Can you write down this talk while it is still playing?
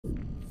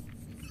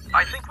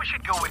I think we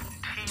should go with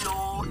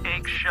teal,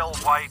 eggshell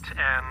white,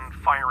 and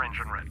fire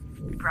engine red.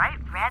 Bright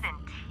red and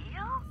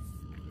teal?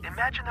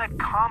 Imagine that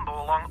combo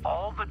along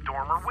all the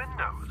dormer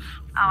windows.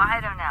 Oh, I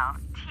don't know.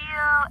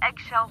 Teal,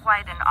 eggshell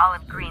white, and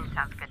olive green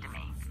sounds good to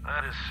me.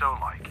 That is so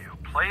like you.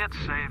 Play it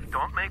safe,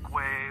 don't make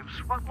waves.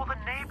 What will the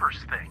neighbors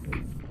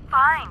think?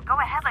 Fine, go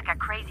ahead like a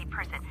crazy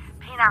person.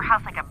 Paint our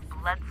house like a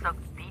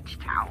blood-soaked beach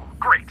towel.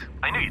 Great.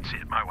 I knew you'd see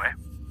it my way.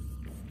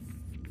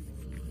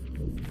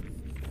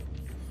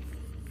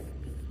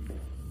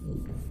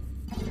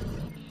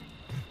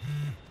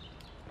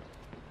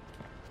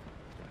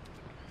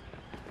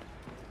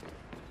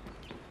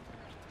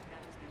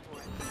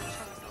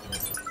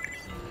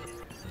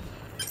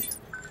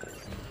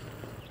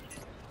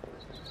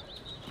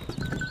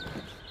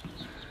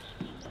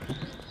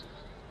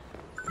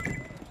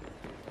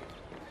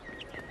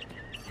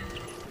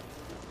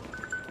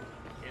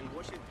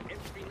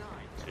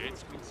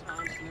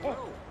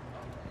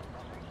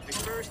 The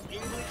first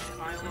English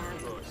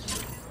Island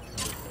bus.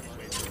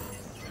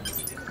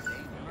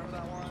 Remember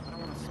that one? I don't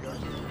want to discuss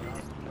it.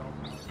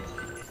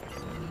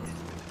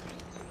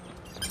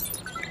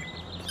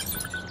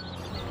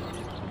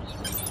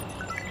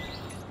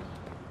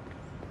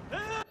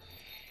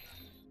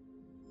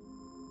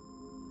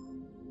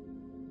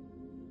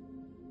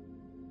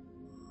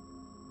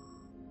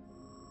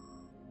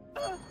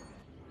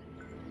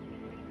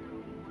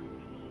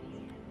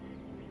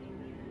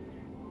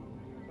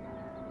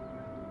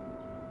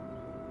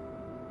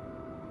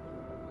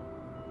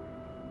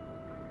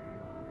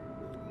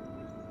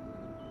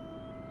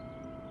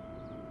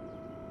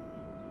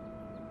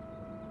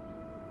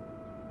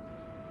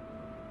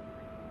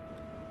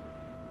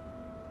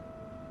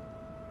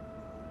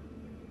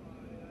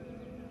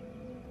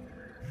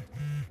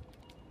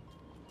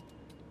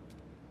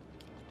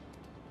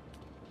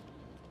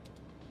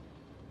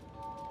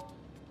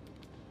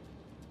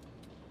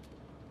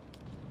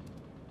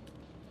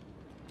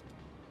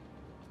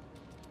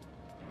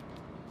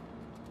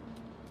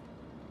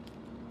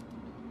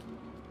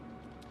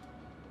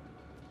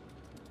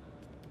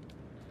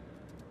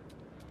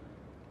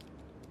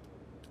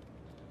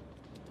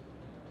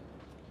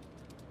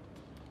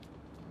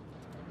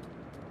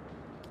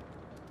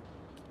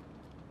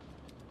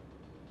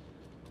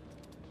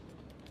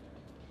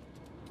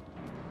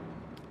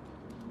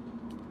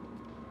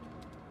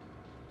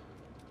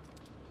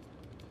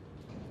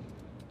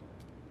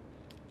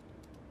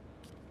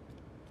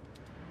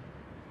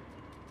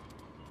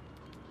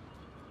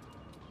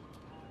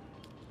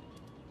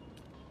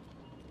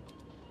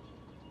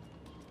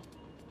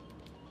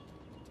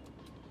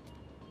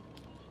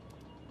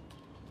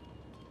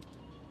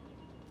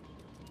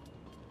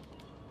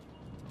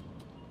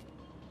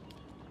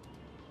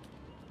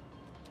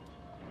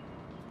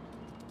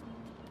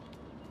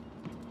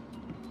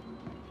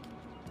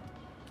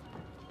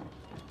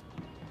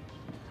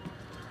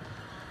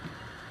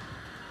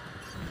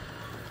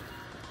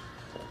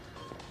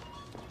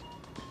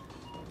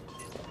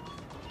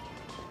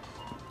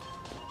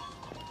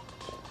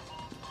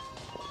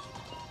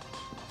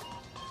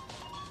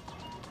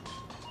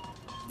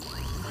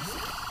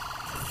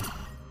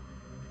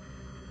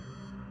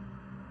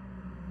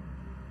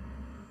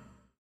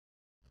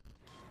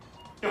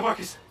 Yo,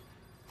 Marcus,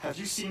 have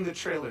you seen the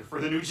trailer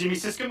for the new Jimmy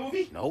Siska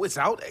movie? No, it's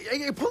out.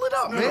 Hey, pull it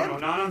up, No, man. no,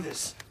 not on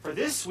this. For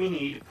this, we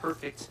need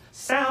perfect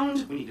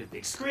sound. We need a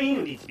big screen.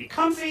 We need to be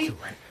comfy.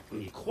 We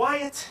need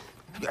quiet.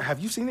 Have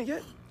you seen it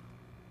yet?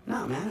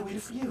 No, man, I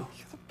waited for you.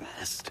 You're the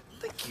best.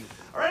 Thank you.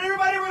 All right,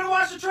 everybody, we're gonna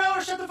watch the trailer.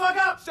 Shut the fuck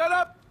up. Shut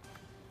up.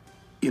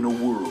 In a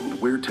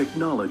world where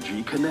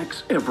technology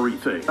connects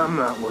everything, I'm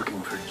not looking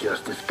for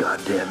justice,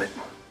 goddammit.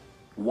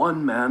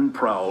 one man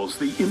prowls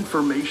the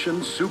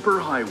information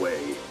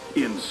superhighway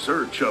in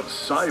search of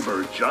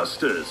cyber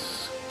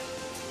justice.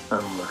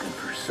 I'm looking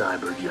for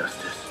cyber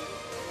justice.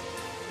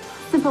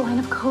 Simple line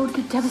of code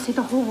could devastate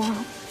the whole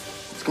world.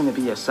 It's gonna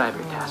be a cyber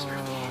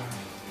catastrophe.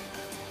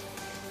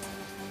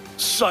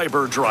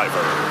 Cyber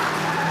Driver.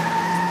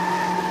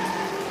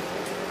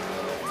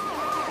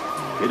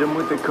 Hit him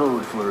with the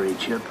code flurry,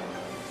 Chip.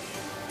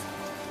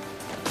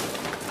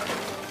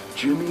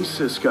 Jimmy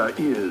Siska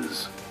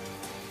is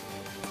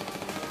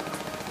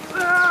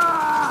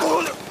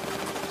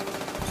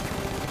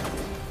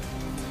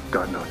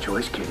Got no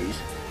choice, kiddies.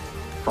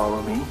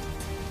 Follow me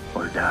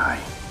or die.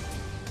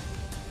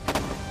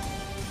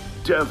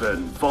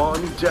 Devin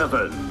Von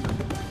Devin.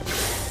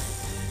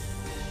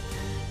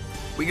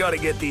 We gotta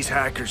get these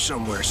hackers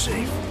somewhere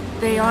safe.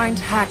 They aren't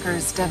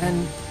hackers,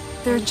 Devin.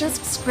 They're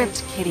just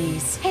script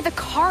kiddies. Hey, the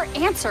car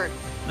answered.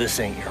 This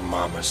ain't your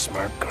mama's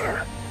smart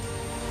car.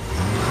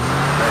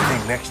 I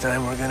think next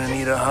time we're gonna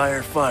need a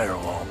higher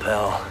firewall,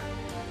 pal.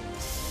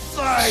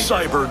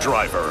 Cyber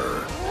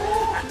Driver.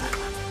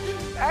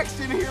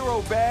 Action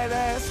hero,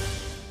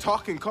 badass.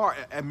 Talking car.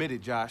 Admit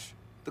it, Josh.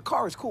 The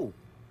car is cool.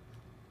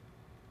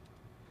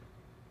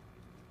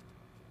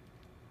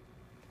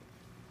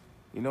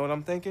 You know what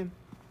I'm thinking?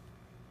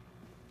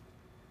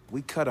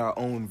 We cut our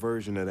own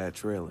version of that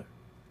trailer.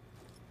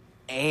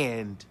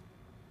 And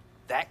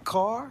that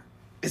car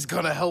is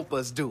gonna help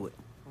us do it.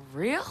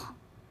 real?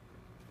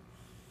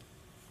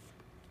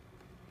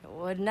 It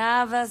wouldn't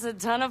have us a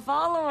ton of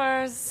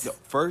followers. Yo,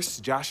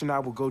 first, Josh and I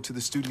will go to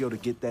the studio to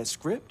get that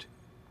script.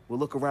 We'll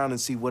look around and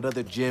see what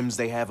other gems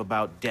they have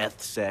about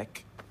DeathSec,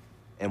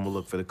 and we'll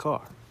look for the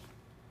car.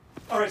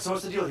 All right, so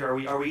what's the deal here?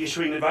 Are we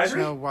issuing an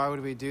advisory? No, why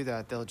would we do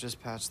that? They'll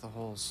just patch the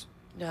holes.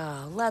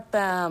 No, let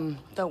them.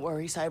 Don't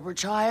worry,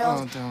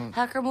 Cyberchild. Oh, don't.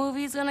 Hacker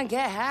Movie's gonna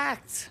get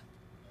hacked.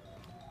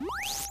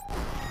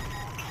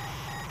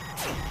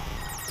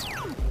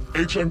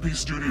 HMP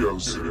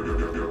Studios.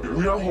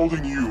 We are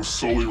holding you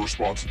solely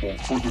responsible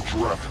for the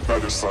dreck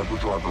that is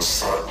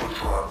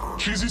Cyberdriver.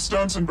 Cheesy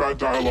stunts and bad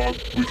dialogue,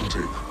 we can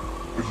take.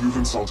 But you've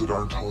insulted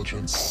our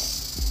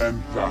intelligence,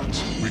 and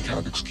that we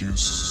can't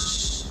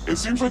excuse. It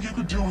seems like you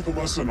could do with a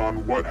lesson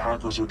on what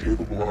hackers are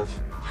capable of.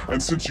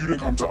 And since you didn't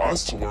come to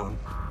us to learn,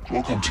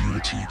 we'll come to you to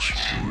teach.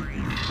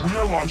 We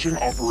are launching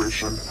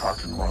Operation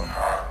Hack and Run.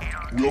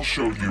 We'll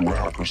show you what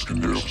hackers can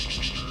do.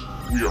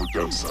 We are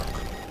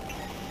DeathSec.